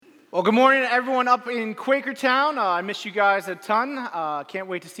Well, good morning to everyone up in Quakertown. I miss you guys a ton. Can't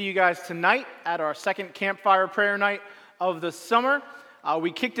wait to see you guys tonight at our second campfire prayer night of the summer.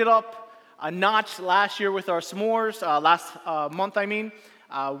 We kicked it up a notch last year with our s'mores, last month.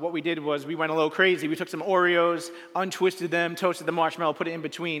 What we did was we went a little crazy. We took some Oreos, untwisted them, toasted the marshmallow, put it in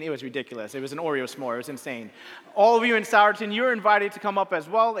between. It was ridiculous. It was an Oreo s'more. It was insane. All of you in Sourton, you're invited to come up as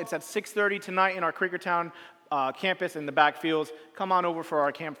well. It's at 6:30 tonight in our Quakertown campus in the backfields. Come on over for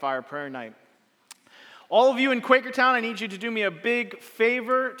our campfire prayer night. All of you in Quakertown, I need you to do me a big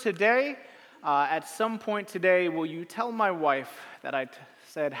favor today. At some point today, will you tell my wife that I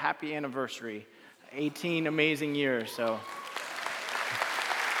said happy anniversary? 18 amazing years, so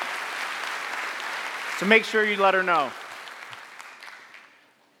make sure you let her know.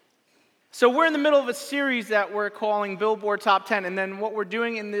 So we're in the middle of a series that we're calling Billboard Top 10, and then what we're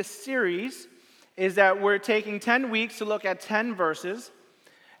doing in this series is that we're taking 10 weeks to look at 10 verses,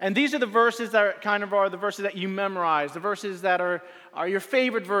 and these are the verses that are the verses that you memorize, the verses that are your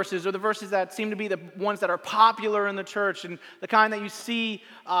favorite verses, or the verses that seem to be the ones that are popular in the church, and the kind that you see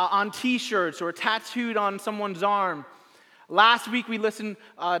on t-shirts or tattooed on someone's arm. Last week we listened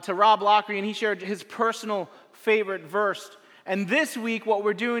to Rob Lockery, and he shared his personal favorite verse. And this week what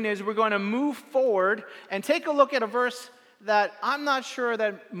we're doing is we're going to move forward and take a look at a verse that I'm not sure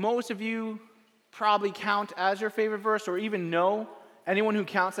that most of you probably count as your favorite verse or even know anyone who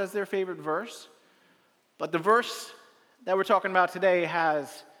counts as their favorite verse. But the verse that we're talking about today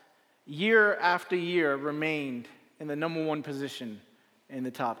has year after year remained in the number one position in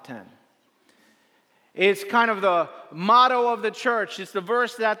the top 10. It's kind of the motto of the church. It's the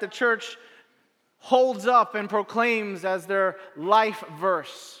verse that the church holds up and proclaims as their life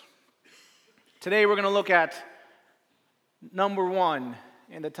verse. Today we're going to look at number one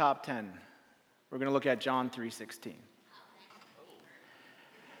in the top 10. We're going to look at John 3:16.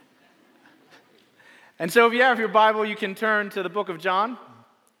 And so if you have your Bible, you can turn to the book of John.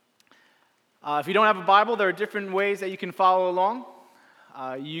 If you don't have a Bible, there are different ways that you can follow along.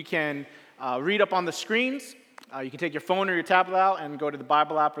 You can read up on the screens. You can take your phone or your tablet out and go to the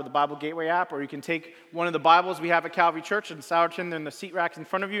Bible app or the Bible Gateway app, or you can take one of the Bibles we have at Calvary Church in Sourton. They're in the seat racks in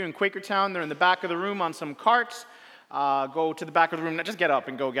front of you. In Quakertown, they're in the back of the room on some carts. Go to the back of the room. Just get up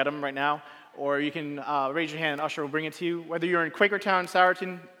and go get them right now. Or you can raise your hand and Usher will bring it to you. Whether you're in Quakertown,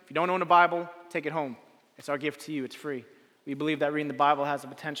 Sourton, if you don't own a Bible, take it home. It's our gift to you. It's free. We believe that reading the Bible has the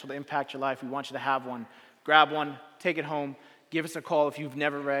potential to impact your life. We want you to have one. Grab one, take it home. Give us a call if you've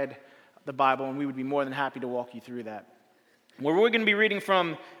never read the Bible, and we would be more than happy to walk you through that. Well, we're going to be reading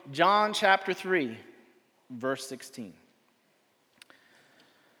from John chapter 3, verse 16.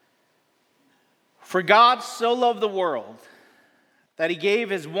 For God so loved the world that he gave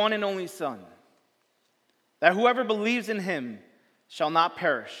his one and only Son, that whoever believes in him shall not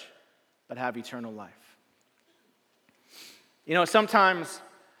perish, but have eternal life. You know, sometimes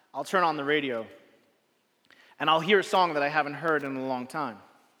I'll turn on the radio, and I'll hear a song that I haven't heard in a long time.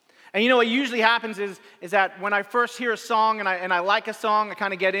 And you know what usually happens is that when I first hear a song and I like a song, I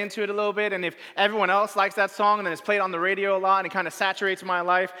kind of get into it a little bit, and if everyone else likes that song and then it's played on the radio a lot and it kind of saturates my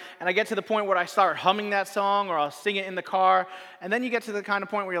life, and I get to the point where I start humming that song or I'll sing it in the car, and then you get to the kind of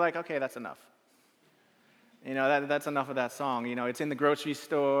point where you're like, okay, that's enough. You know, that's enough of that song. You know, it's in the grocery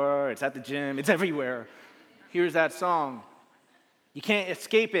store, it's at the gym, it's everywhere. Here's that song. You can't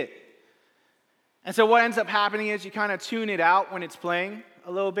escape it. And so what ends up happening is you kind of tune it out when it's playing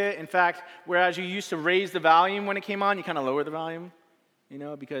a little bit. In fact, whereas you used to raise the volume when it came on, you kind of lower the volume, you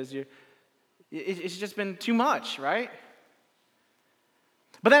know, because it's just been too much, right?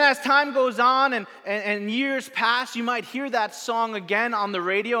 But then as time goes on and years pass, you might hear that song again on the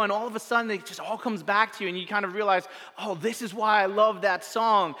radio, and all of a sudden it just all comes back to you, and you kind of realize, oh, this is why I love that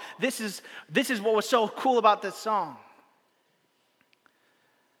song. This is what was so cool about this song.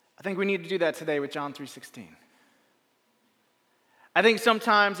 I think we need to do that today with John 3:16. I think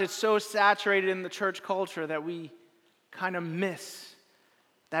sometimes it's so saturated in the church culture that we kind of miss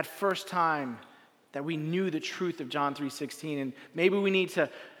that first time that we knew the truth of John 3:16. And maybe we need to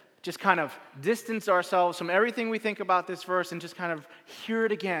just kind of distance ourselves from everything we think about this verse and just kind of hear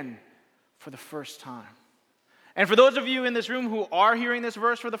it again for the first time. And for those of you in this room who are hearing this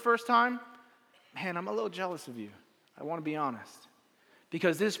verse for the first time, man, I'm a little jealous of you. I want to be honest.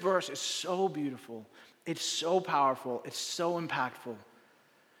 Because this verse is so beautiful, it's so powerful, it's so impactful,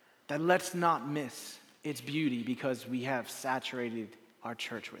 that let's not miss its beauty because we have saturated our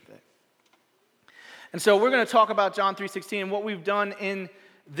church with it. And so we're going to talk about John 3:16, and what we've done in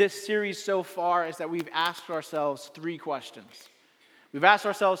this series so far is that we've asked ourselves three questions. We've asked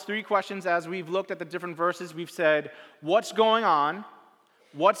ourselves three questions as we've looked at the different verses. We've said, what's going on?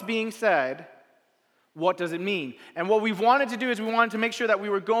 what's being said, what does it mean? And what we've wanted to do is we wanted to make sure that we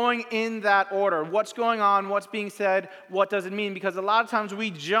were going in that order. What's going on? What's being said? What does it mean? Because a lot of times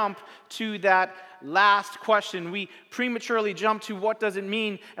we jump to that last question. We prematurely jump to what does it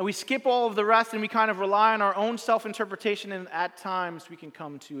mean, and we skip all of the rest, and we kind of rely on our own self-interpretation, and at times we can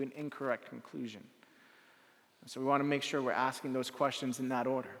come to an incorrect conclusion. So we want to make sure we're asking those questions in that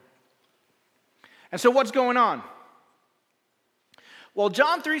order. And so what's going on? Well,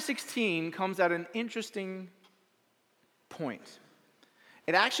 John 3:16 comes at an interesting point.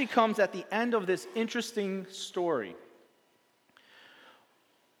 It actually comes at the end of this interesting story.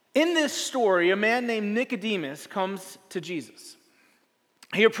 In this story, a man named Nicodemus comes to Jesus.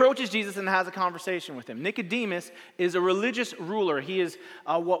 He approaches Jesus and has a conversation with him. Nicodemus is a religious ruler. He is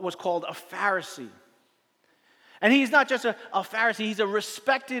what was called a Pharisee. And he's not just a Pharisee, he's a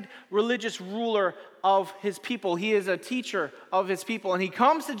respected religious ruler of his people. He is a teacher of his people. And he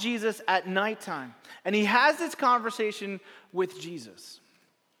comes to Jesus at nighttime. And he has this conversation with Jesus.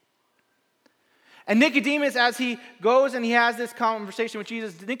 And Nicodemus, as he goes and he has this conversation with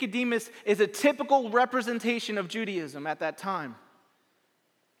Jesus, Nicodemus is a typical representation of Judaism at that time.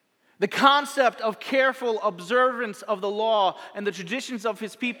 The concept of careful observance of the law and the traditions of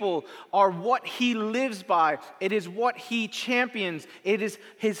his people are what he lives by. It is what he champions. It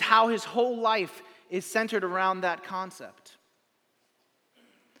is how his whole life is centered around that concept.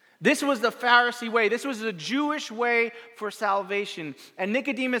 This was the Pharisee way. This was the Jewish way for salvation. And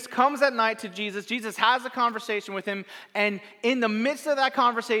Nicodemus comes at night to Jesus. Jesus has a conversation with him. And in the midst of that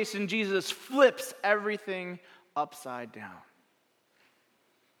conversation, Jesus flips everything upside down.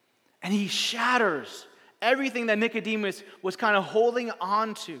 And he shatters everything that Nicodemus was kind of holding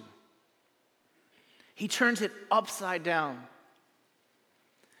on to. He turns it upside down.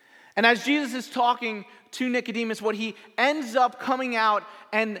 And as Jesus is talking to Nicodemus, what he ends up coming out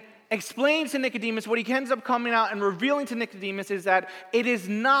and explains to Nicodemus, what he ends up coming out and revealing to Nicodemus is that it is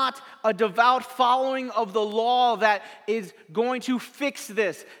not a devout following of the law that is going to fix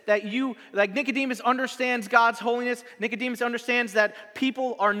this. That like Nicodemus understands God's holiness. Nicodemus understands that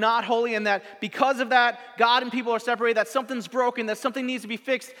people are not holy and that because of that, God and people are separated, that something's broken, that something needs to be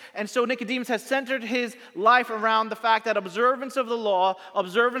fixed. And so Nicodemus has centered his life around the fact that observance of the law,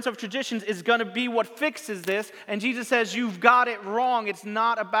 observance of traditions is going to be what fixes this. And Jesus says, you've got it wrong. It's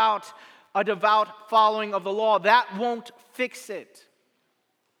not about a devout following of the law. That won't fix it.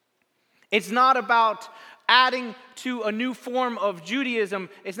 It's not about adding to a new form of Judaism.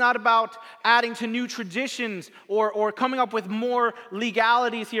 It's not about adding to new traditions or coming up with more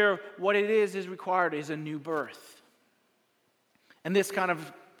legalities here. What it is required is a new birth. And this kind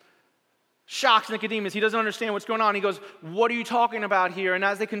of shocks Nicodemus. He doesn't understand what's going on. He goes, what are you talking about here? And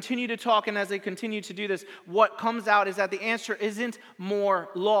as they continue to talk and as they continue to do this, what comes out is that the answer isn't more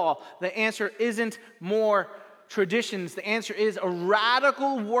law. The answer isn't more traditions. The answer is a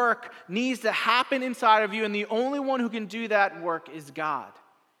radical work needs to happen inside of you, and the only one who can do that work is God.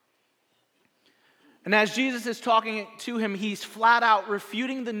 And as Jesus is talking to him, he's flat out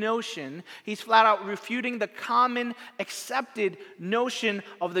refuting the notion, he's flat out refuting the common accepted notion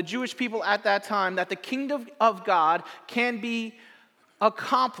of the Jewish people at that time that the kingdom of God can be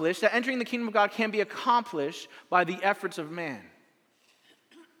accomplished, that entering the kingdom of God can be accomplished by the efforts of man.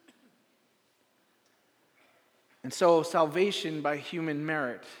 And so salvation by human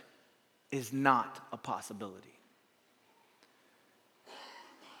merit is not a possibility.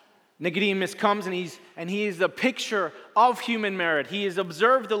 Nicodemus comes and he is the picture of human merit. He has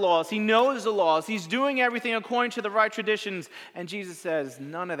observed the laws. He knows the laws. He's doing everything according to the right traditions. And Jesus says,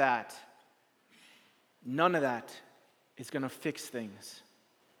 none of that is going to fix things.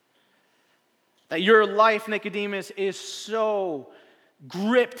 That your life, Nicodemus, is so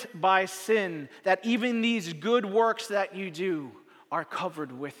gripped by sin that even these good works that you do are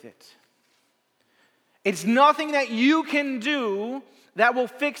covered with it. It's nothing that you can do that will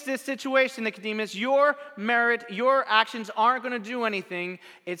fix this situation, Nicodemus. Your merit, your actions aren't going to do anything.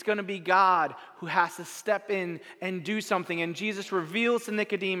 It's going to be God who has to step in and do something. And Jesus reveals to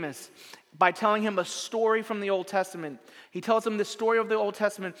Nicodemus by telling him a story from the Old Testament. He tells him the story of the Old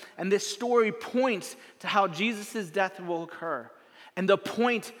Testament, and this story points to how Jesus' death will occur, and the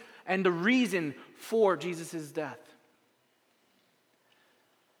point and the reason for Jesus' death.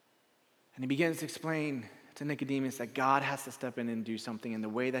 And he begins to explain to Nicodemus that God has to step in and do something, and the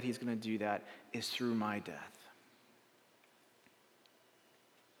way that he's going to do that is through my death.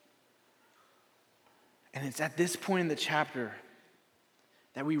 And it's at this point in the chapter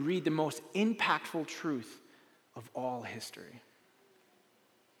that we read the most impactful truth of all history.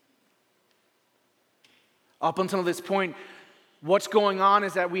 Up until this point, What's going on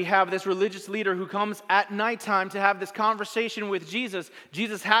is that we have this religious leader who comes at nighttime to have this conversation with Jesus.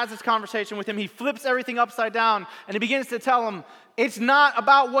 Jesus has this conversation with him. He flips everything upside down, and he begins to tell him, it's not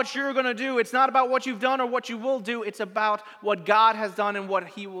about what you're going to do. It's not about what you've done or what you will do. It's about what God has done and what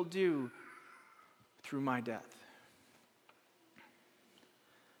he will do through my death.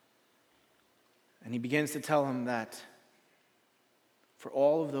 And he begins to tell him that for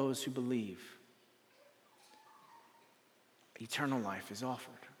all of those who believe, eternal life is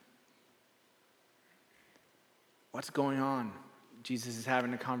offered. What's going on? Jesus is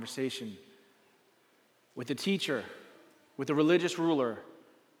having a conversation with the teacher, with the religious ruler,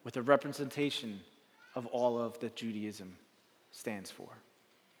 with a representation of all of that Judaism stands for.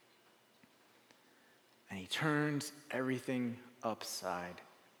 And he turns everything upside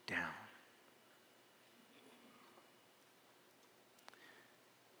down.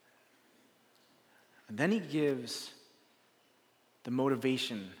 And then he gives the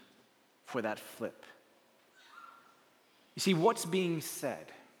motivation for that flip. You see, what's being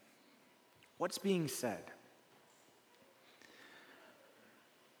said? What's being said?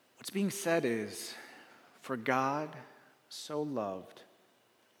 What's being said is, for God so loved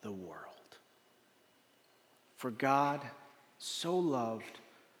the world. For God so loved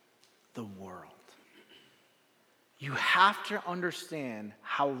the world. You have to understand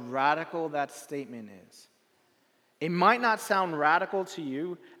how radical that statement is. It might not sound radical to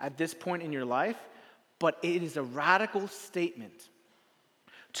you at this point in your life, but it is a radical statement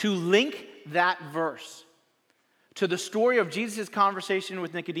to link that verse to the story of Jesus' conversation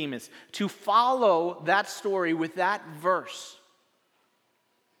with Nicodemus, to follow that story with that verse.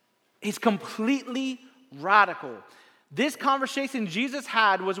 It's completely radical. This conversation Jesus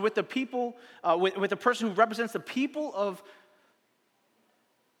had was with the people, with a person who represents the people of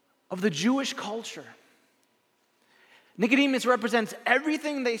the Jewish culture. Nicodemus represents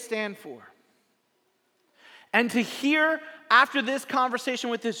everything they stand for. And to hear, after this conversation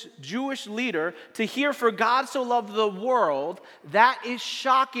with this Jewish leader, to hear, for God so loved the world, that is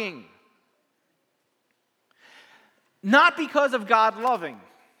shocking. Not because of God loving.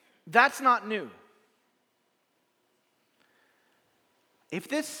 That's not new. If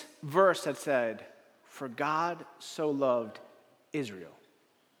this verse had said, for God so loved Israel.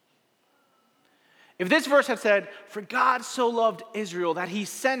 If this verse had said, for God so loved Israel that he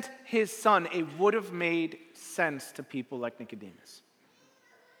sent his son, it would have made sense to people like Nicodemus.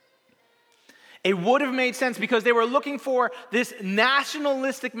 It would have made sense because they were looking for this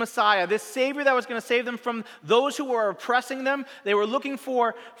nationalistic Messiah, this Savior that was going to save them from those who were oppressing them. They were looking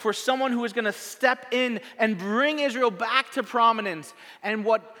for someone who was going to step in and bring Israel back to prominence. And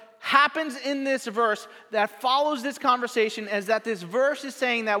what happens in this verse that follows this conversation is that this verse is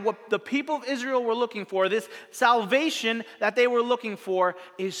saying that what the people of Israel were looking for, this salvation that they were looking for,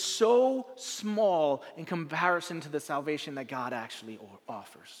 is so small in comparison to the salvation that God actually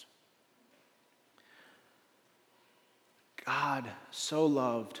offers. God so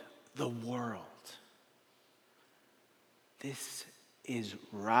loved the world. This is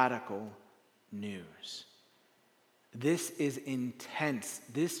radical news. This is intense.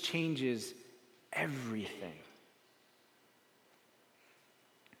 This changes everything.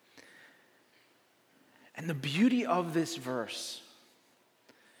 And the beauty of this verse,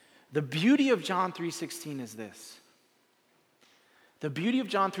 the beauty of John 3:16 is this. The beauty of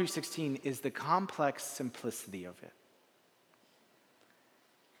John 3:16 is the complex simplicity of it.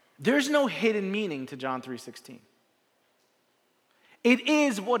 There's no hidden meaning to John 3:16. It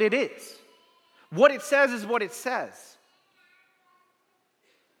is what it is. What it says is what it says.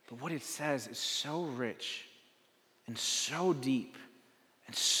 But what it says is so rich and so deep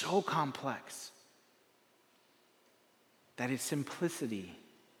and so complex that its simplicity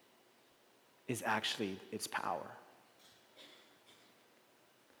is actually its power.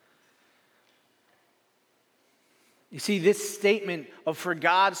 You see, this statement of for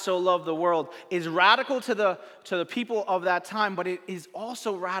God so loved the world is radical to the people of that time, but it is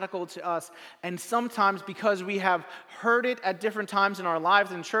also radical to us. And sometimes because we have heard it at different times in our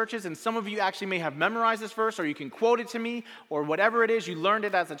lives in churches, and some of you actually may have memorized this verse, or you can quote it to me, or whatever it is, you learned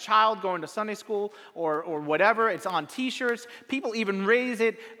it as a child going to Sunday school, or whatever, it's on t-shirts. People even raise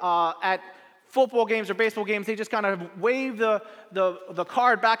it at football games or baseball games. They just kind of wave the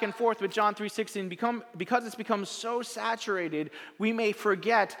card back and forth with John 3:16. Because it's become so saturated, we may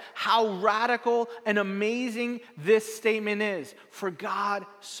forget how radical and amazing this statement is. For God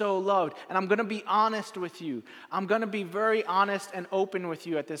so loved. And I'm going to be honest with you. I'm going to be very honest and open with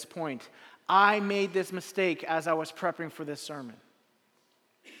you at this point. I made this mistake as I was prepping for this sermon.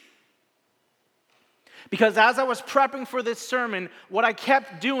 Because as I was prepping for this sermon, what I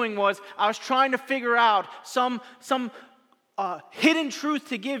kept doing was I was trying to figure out some hidden truth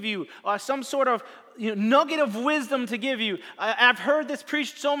to give you, some sort of nugget of wisdom to give you. I've heard this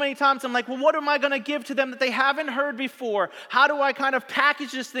preached so many times. I'm like, well, what am I going to give to them that they haven't heard before? How do I kind of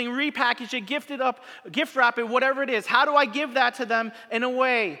package this thing, repackage it, gift it up, gift wrap it, whatever it is? How do I give that to them in a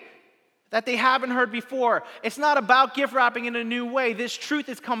way that they haven't heard before? It's not about gift wrapping in a new way. This truth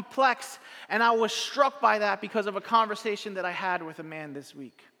is complex, and I was struck by that because of a conversation that I had with a man this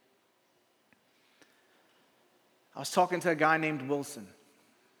week. I was talking to a guy named Wilson.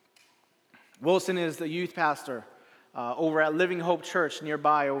 Wilson is the youth pastor over at Living Hope Church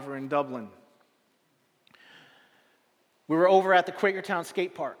nearby over in Dublin. We were over at the Quakertown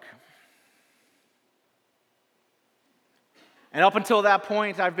skate park. And up until that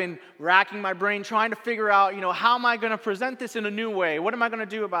point, I've been racking my brain trying to figure out, how am I going to present this in a new way? What am I going to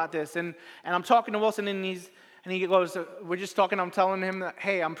do about this? And I'm talking to Wilson, and he goes, we're just talking, I'm telling him that,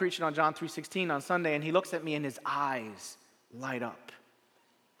 hey, I'm preaching on John 3:16 on Sunday, and he looks at me and his eyes light up.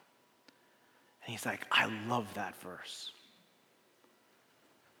 And he's like, I love that verse.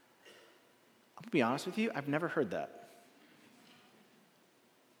 I'm going to be honest with you, I've never heard that.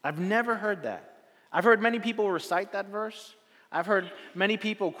 I've never heard that. I've heard many people recite that verse. I've heard many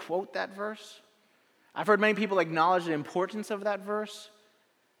people quote that verse. I've heard many people acknowledge the importance of that verse.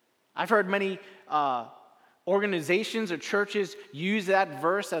 I've heard many organizations or churches use that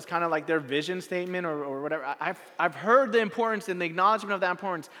verse as kind of like their vision statement or whatever. I've heard the importance and the acknowledgement of that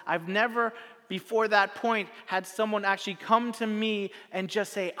importance. I've never, before that point, had someone actually come to me and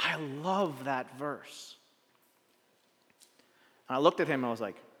just say, I love that verse. And I looked at him and I was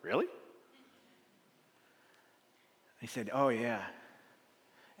like, really? He said, oh yeah.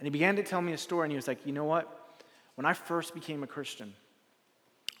 And he began to tell me a story, and he was like, you know what? When I first became a Christian,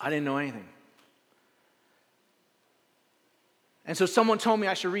 I didn't know anything. And so someone told me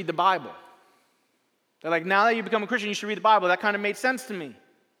I should read the Bible. They're like, now that you become a Christian, you should read the Bible. That kind of made sense to me.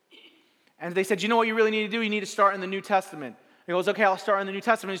 And they said, you know what you really need to do? You need to start in the New Testament. He goes, okay, I'll start in the New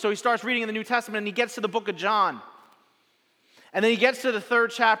Testament. And so he starts reading in the New Testament, and he gets to the book of John. And then he gets to the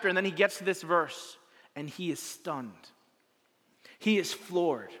 3rd chapter, and then he gets to this verse, and he is stunned. He is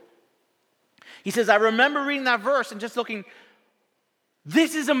floored. He says, I remember reading that verse and just looking,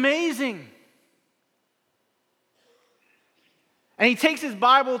 this is amazing. And he takes his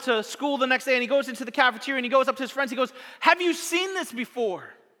Bible to school the next day, and he goes into the cafeteria, and he goes up to his friends. He goes, have you seen this before?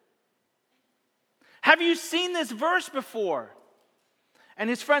 Have you seen this verse before? And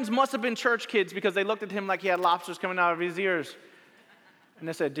his friends must have been church kids because they looked at him like he had lobsters coming out of his ears. And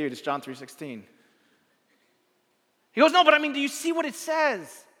they said, dude, it's John 3:16. He goes, no, but do you see what it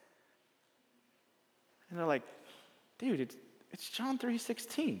says? And they're like, dude, it's John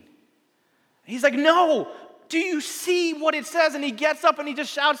 3:16. He's like, no, do you see what it says? And he gets up and he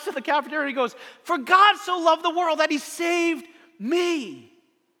just shouts to the cafeteria. He goes, for God so loved the world that he saved me.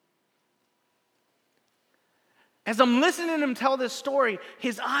 As I'm listening to him tell this story,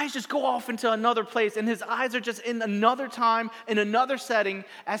 his eyes just go off into another place, and his eyes are just in another time, in another setting,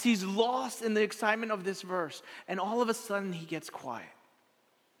 as he's lost in the excitement of this verse. And all of a sudden, he gets quiet.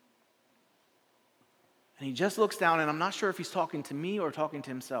 And he just looks down, and I'm not sure if he's talking to me or talking to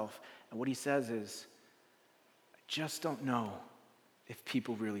himself. And what he says is, I just don't know if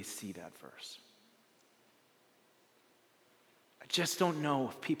people really see that verse. I just don't know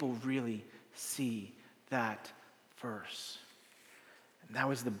if people really see that verse. And that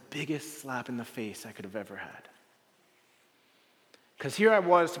was the biggest slap in the face I could have ever had. Because here I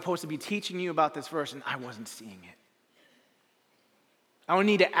was supposed to be teaching you about this verse, and I wasn't seeing it. I would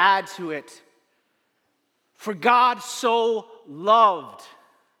need to add to it. For God so loved.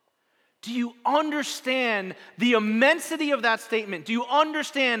 Do you understand the immensity of that statement? Do you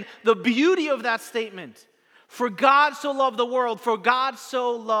understand the beauty of that statement? For God so loved the world, for God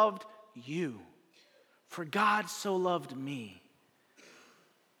so loved you. For God so loved me.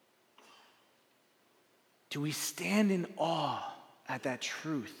 Do we stand in awe at that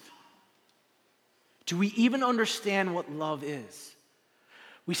truth? Do we even understand what love is?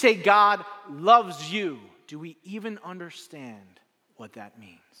 We say God loves you. Do we even understand what that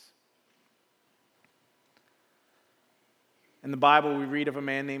means? In the Bible, we read of a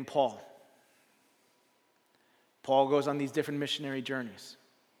man named Paul. Paul goes on these different missionary journeys.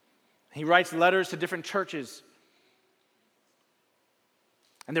 He writes letters to different churches.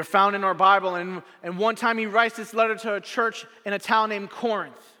 And they're found in our Bible. And one time he writes this letter to a church in a town named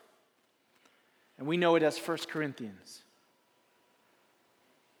Corinth. And we know it as 1 Corinthians.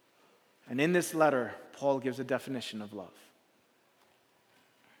 And in this letter, Paul gives a definition of love.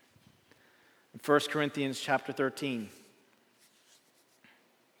 In 1 Corinthians chapter 13,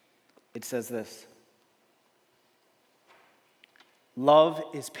 it says this: love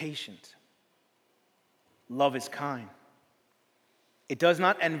is patient. Love is kind. It does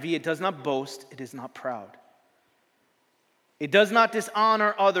not envy, it does not boast, it is not proud. It does not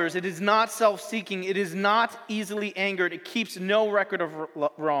dishonor others, it is not self-seeking, it is not easily angered, it keeps no record of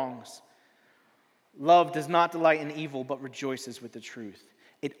wrongs. Love does not delight in evil, but rejoices with the truth.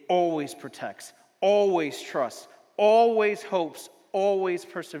 It always protects, always trusts, always hopes, always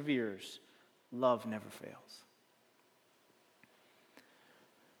perseveres. Love never fails.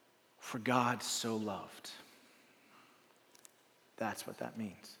 For God so loved. That's what that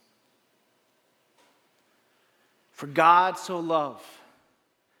means. For God so loved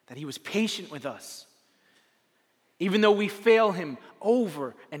that he was patient with us. Even though we fail him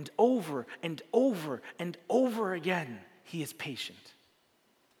over and over and over and over again, he is patient.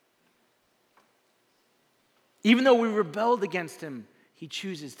 Even though we rebelled against him, he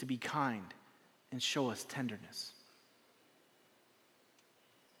chooses to be kind and show us tenderness.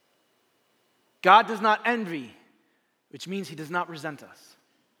 God does not envy, which means he does not resent us.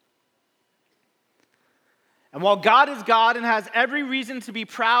 And while God is God and has every reason to be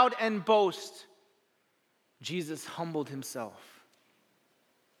proud and boast, Jesus humbled himself,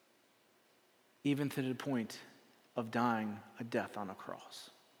 even to the point of dying a death on a cross.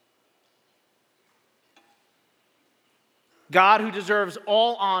 God, who deserves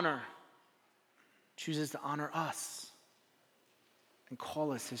all honor, chooses to honor us and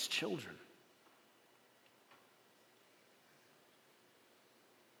call us his children.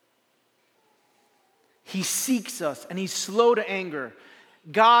 He seeks us, and he's slow to anger.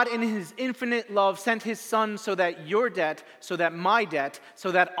 God, in his infinite love, sent his son so that your debt, so that my debt,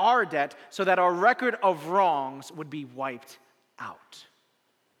 so that our debt, so that our record of wrongs would be wiped out.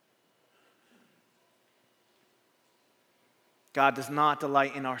 God does not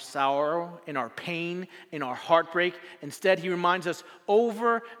delight in our sorrow, in our pain, in our heartbreak. Instead, he reminds us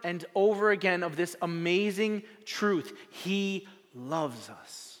over and over again of this amazing truth. He loves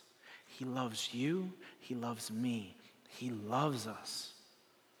us. He loves you. He loves me. He loves us.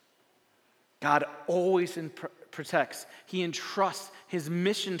 God always protects. He entrusts his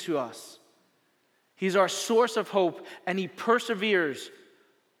mission to us. He's our source of hope, and he perseveres,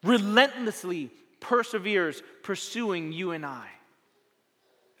 relentlessly perseveres, pursuing you and I.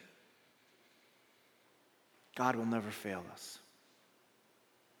 God will never fail us.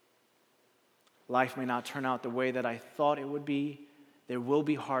 Life may not turn out the way that I thought it would be. There will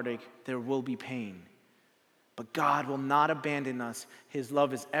be heartache. There will be pain. But God will not abandon us. His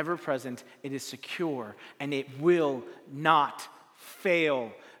love is ever present. It is secure, and it will not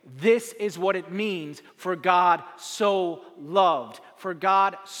fail. This is what it means for God so loved. For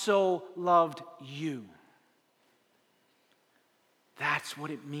God so loved you. That's what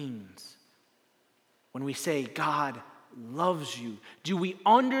it means when we say God loves you. Do we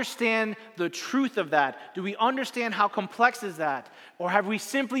understand the truth of that? Do we understand how complex is that? Or have we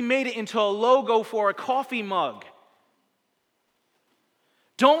simply made it into a logo for a coffee mug?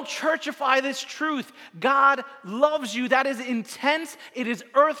 Don't churchify this truth. God loves you. That is intense. It is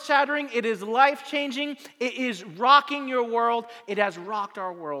earth-shattering. It is life-changing. It is rocking your world. It has rocked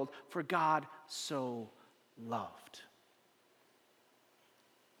our world. For God so loved.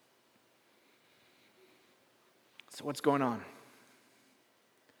 So what's going on?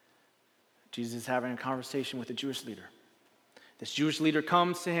 Jesus is having a conversation with a Jewish leader. This Jewish leader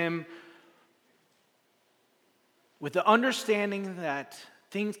comes to him with the understanding that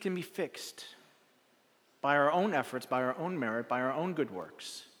things can be fixed by our own efforts, by our own merit, by our own good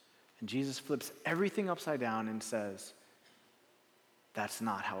works. And Jesus flips everything upside down and says, that's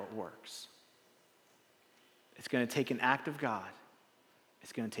not how it works. It's going to take an act of God.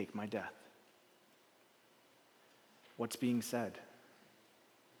 It's going to take my death. What's being said?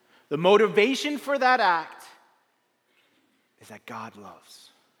 The motivation for that act is that God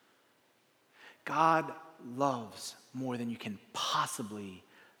loves. God loves more than you can possibly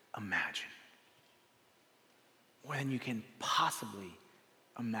imagine. More than you can possibly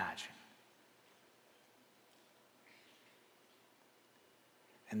imagine.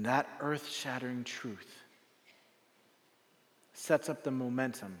 And that earth-shattering truth sets up the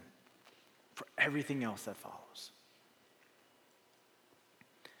momentum for everything else that follows.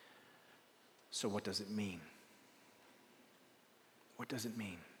 So what does it mean? What does it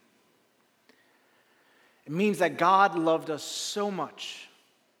mean? It means that God loved us so much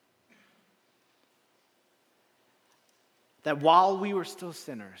that while we were still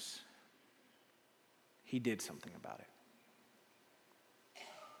sinners, he did something about it.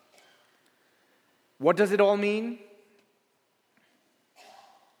 What does it all mean?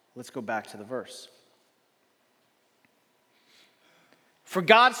 Let's go back to the verse. For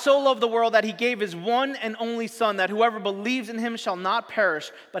God so loved the world that he gave his one and only Son, that whoever believes in him shall not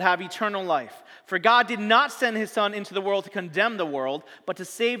perish, but have eternal life. For God did not send his Son into the world to condemn the world, but to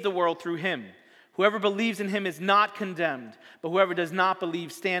save the world through him. Whoever believes in him is not condemned, but whoever does not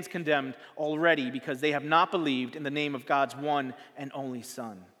believe stands condemned already, because they have not believed in the name of God's one and only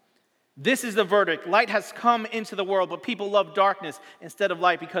Son. This is the verdict. Light has come into the world, but people love darkness instead of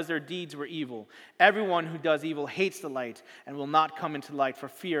light because their deeds were evil. Everyone who does evil hates the light and will not come into light for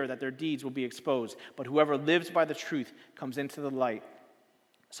fear that their deeds will be exposed. But whoever lives by the truth comes into the light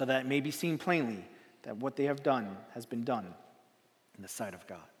so that it may be seen plainly that what they have done has been done in the sight of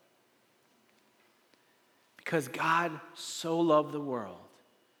God. Because God so loved the world,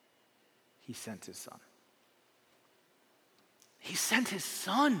 he sent his Son. He sent his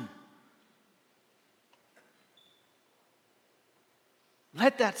Son.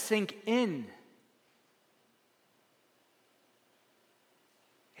 Let that sink in.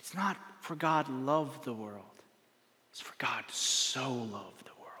 It's not for God loved the world. It's for God so loved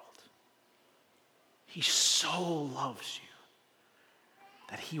the world. He so loves you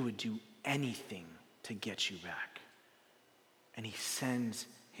that he would do anything to get you back. And he sends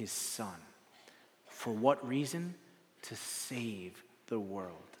his Son. For what reason? To save the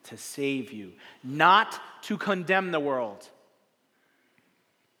world. To save you. Not to condemn the world,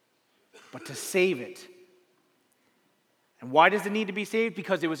 but to save it. And why does it need to be saved?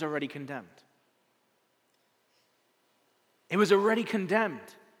 Because it was already condemned. It was already condemned.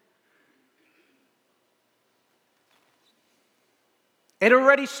 It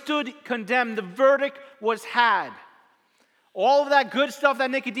already stood condemned. The verdict was had. All of that good stuff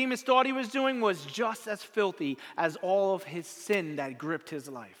that Nicodemus thought he was doing was just as filthy as all of his sin that gripped his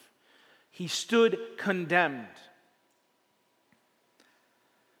life. He stood condemned.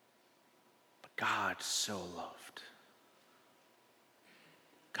 God so loved.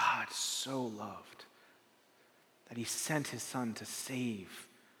 God so loved that he sent his Son to save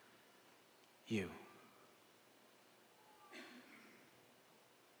you.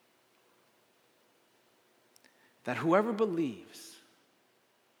 That whoever believes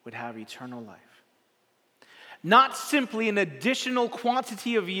would have eternal life. Not simply an additional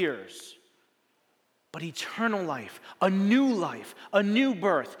quantity of years, but eternal life, a new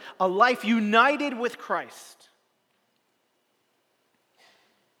birth, a life united with Christ.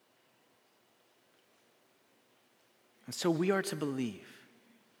 And so we are to believe.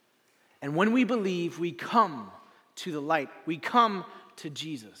 And when we believe, we come to the light. We come to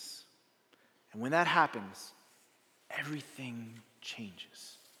Jesus. And when that happens, everything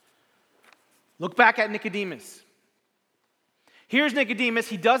changes. Look back at Nicodemus. Here's Nicodemus.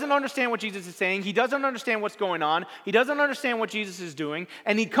 He doesn't understand what Jesus is saying. He doesn't understand what's going on. He doesn't understand what Jesus is doing.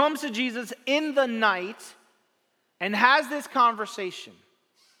 And he comes to Jesus in the night and has this conversation.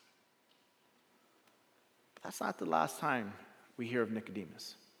 But that's not the last time we hear of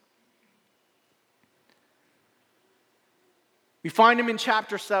Nicodemus. We find him in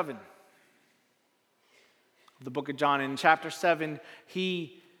chapter 7 of the book of John. In chapter 7,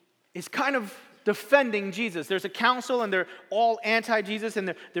 he is kind of defending Jesus. There's a council and they're all anti-Jesus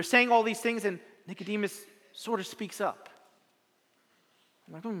and they're saying all these things, and Nicodemus sort of speaks up.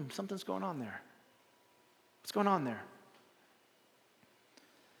 I'm like, something's going on there. What's going on there?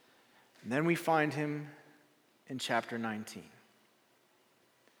 And then we find him in chapter 19.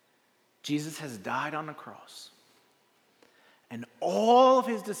 Jesus has died on the cross, and all of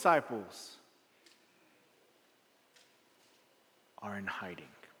his disciples are in hiding.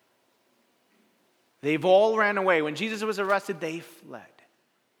 They've all ran away. When Jesus was arrested, they fled.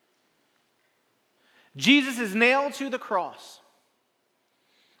 Jesus is nailed to the cross.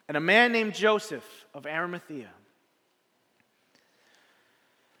 And a man named Joseph of Arimathea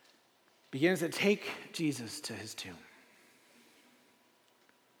begins to take Jesus to his tomb.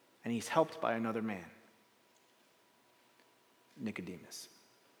 And he's helped by another man, Nicodemus.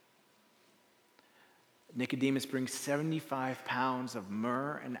 Nicodemus brings 75 pounds of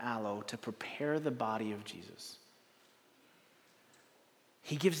myrrh and aloe to prepare the body of Jesus.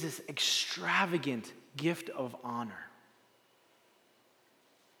 He gives this extravagant gift of honor.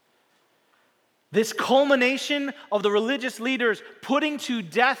 This culmination of the religious leaders putting to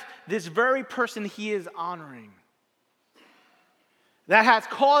death this very person he is honoring. That has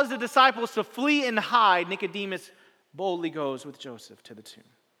caused the disciples to flee and hide. Nicodemus boldly goes with Joseph to the tomb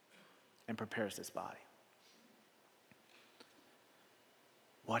and prepares this body.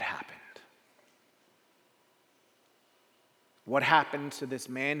 What happened? What happened to this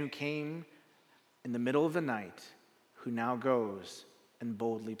man who came in the middle of the night who now goes and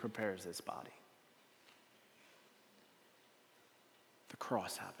boldly prepares this body. The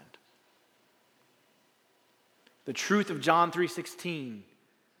cross happened. The truth of John 3:16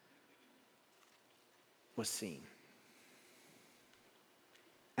 was seen.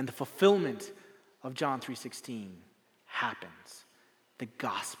 And the fulfillment of John 3:16 happens. The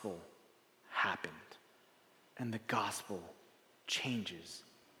gospel happened. And the gospel changes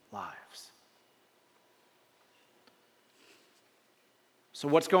lives. So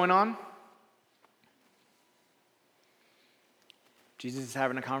what's going on? Jesus is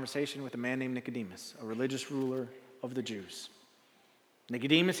having a conversation with a man named Nicodemus, a religious ruler of the Jews.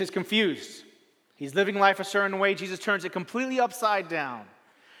 Nicodemus is confused. He's living life a certain way. Jesus turns it completely upside down.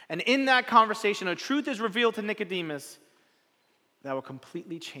 And in that conversation, a truth is revealed to Nicodemus that will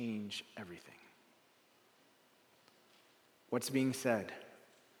completely change everything. What's being said?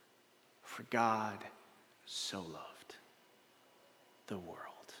 For God so loved the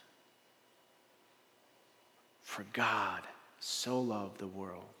world. For God so loved the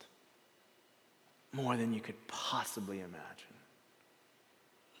world more than you could possibly imagine.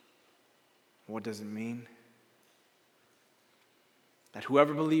 What does it mean? That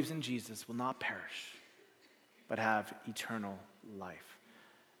whoever believes in Jesus will not perish, but have eternal life.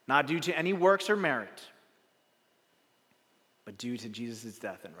 Not due to any works or merit, but due to Jesus'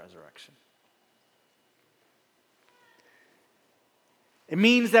 death and resurrection. It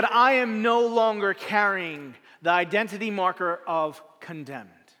means that I am no longer carrying the identity marker of condemned,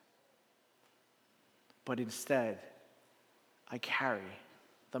 but instead, I carry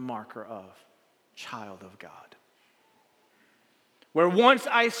the marker of child of God. Where once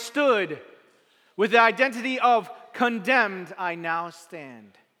I stood with the identity of condemned, I now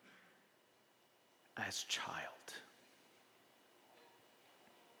stand as child,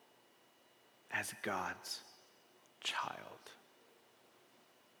 as God's child.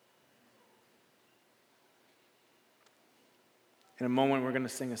 In a moment, we're going to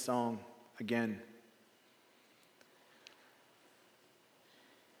sing a song again.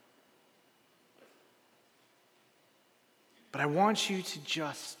 But I want you to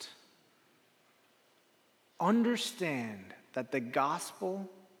just understand that the gospel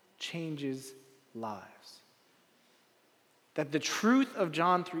changes lives. That the truth of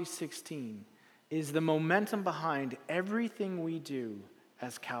John 3:16 is the momentum behind everything we do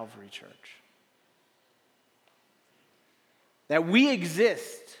as Calvary Church. That we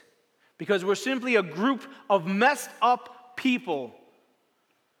exist because we're simply a group of messed up people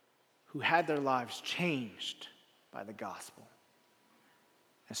who had their lives changed by the gospel.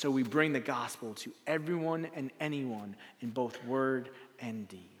 And so we bring the gospel to everyone and anyone in both word and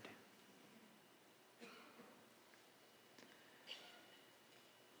deed.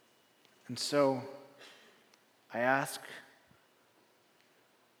 And so I ask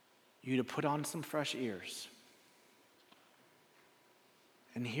you to put on some fresh ears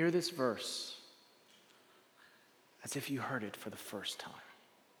and hear this verse as if you heard it for the first time.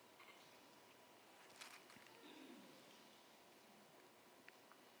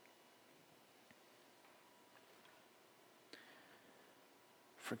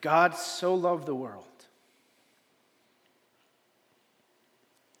 For God so loved the world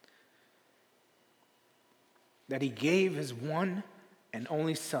that he gave his one and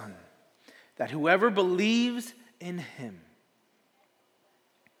only Son, that whoever believes in him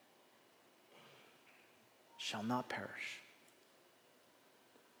shall not perish,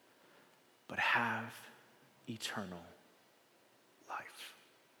 but have eternal life.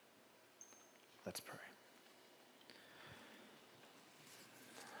 Let's pray.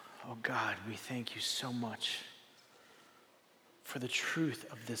 Oh God, we thank you so much for the truth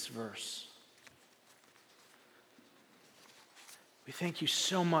of this verse. We thank you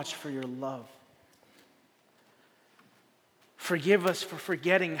so much for your love. Forgive us for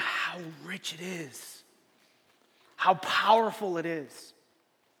forgetting how rich it is, how powerful it is.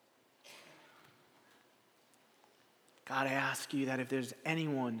 God, I ask you that if there's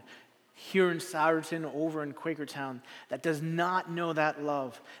anyone here in Souderton, over in Quakertown, that does not know that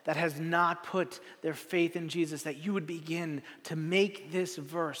love, that has not put their faith in Jesus, that you would begin to make this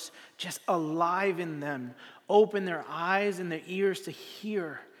verse just alive in them, open their eyes and their ears to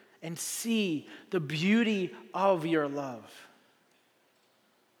hear and see the beauty of your love.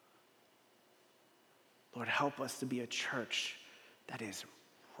 Lord, help us to be a church that is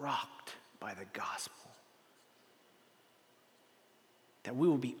rocked by the gospel. That we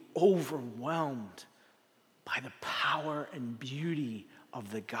will be overwhelmed by the power and beauty of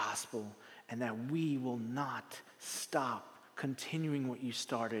the gospel, and that we will not stop continuing what you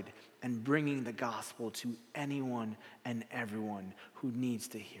started and bringing the gospel to anyone and everyone who needs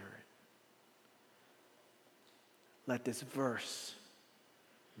to hear it. Let this verse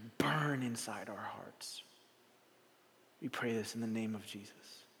burn inside our hearts. We pray this in the name of Jesus.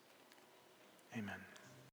 Amen.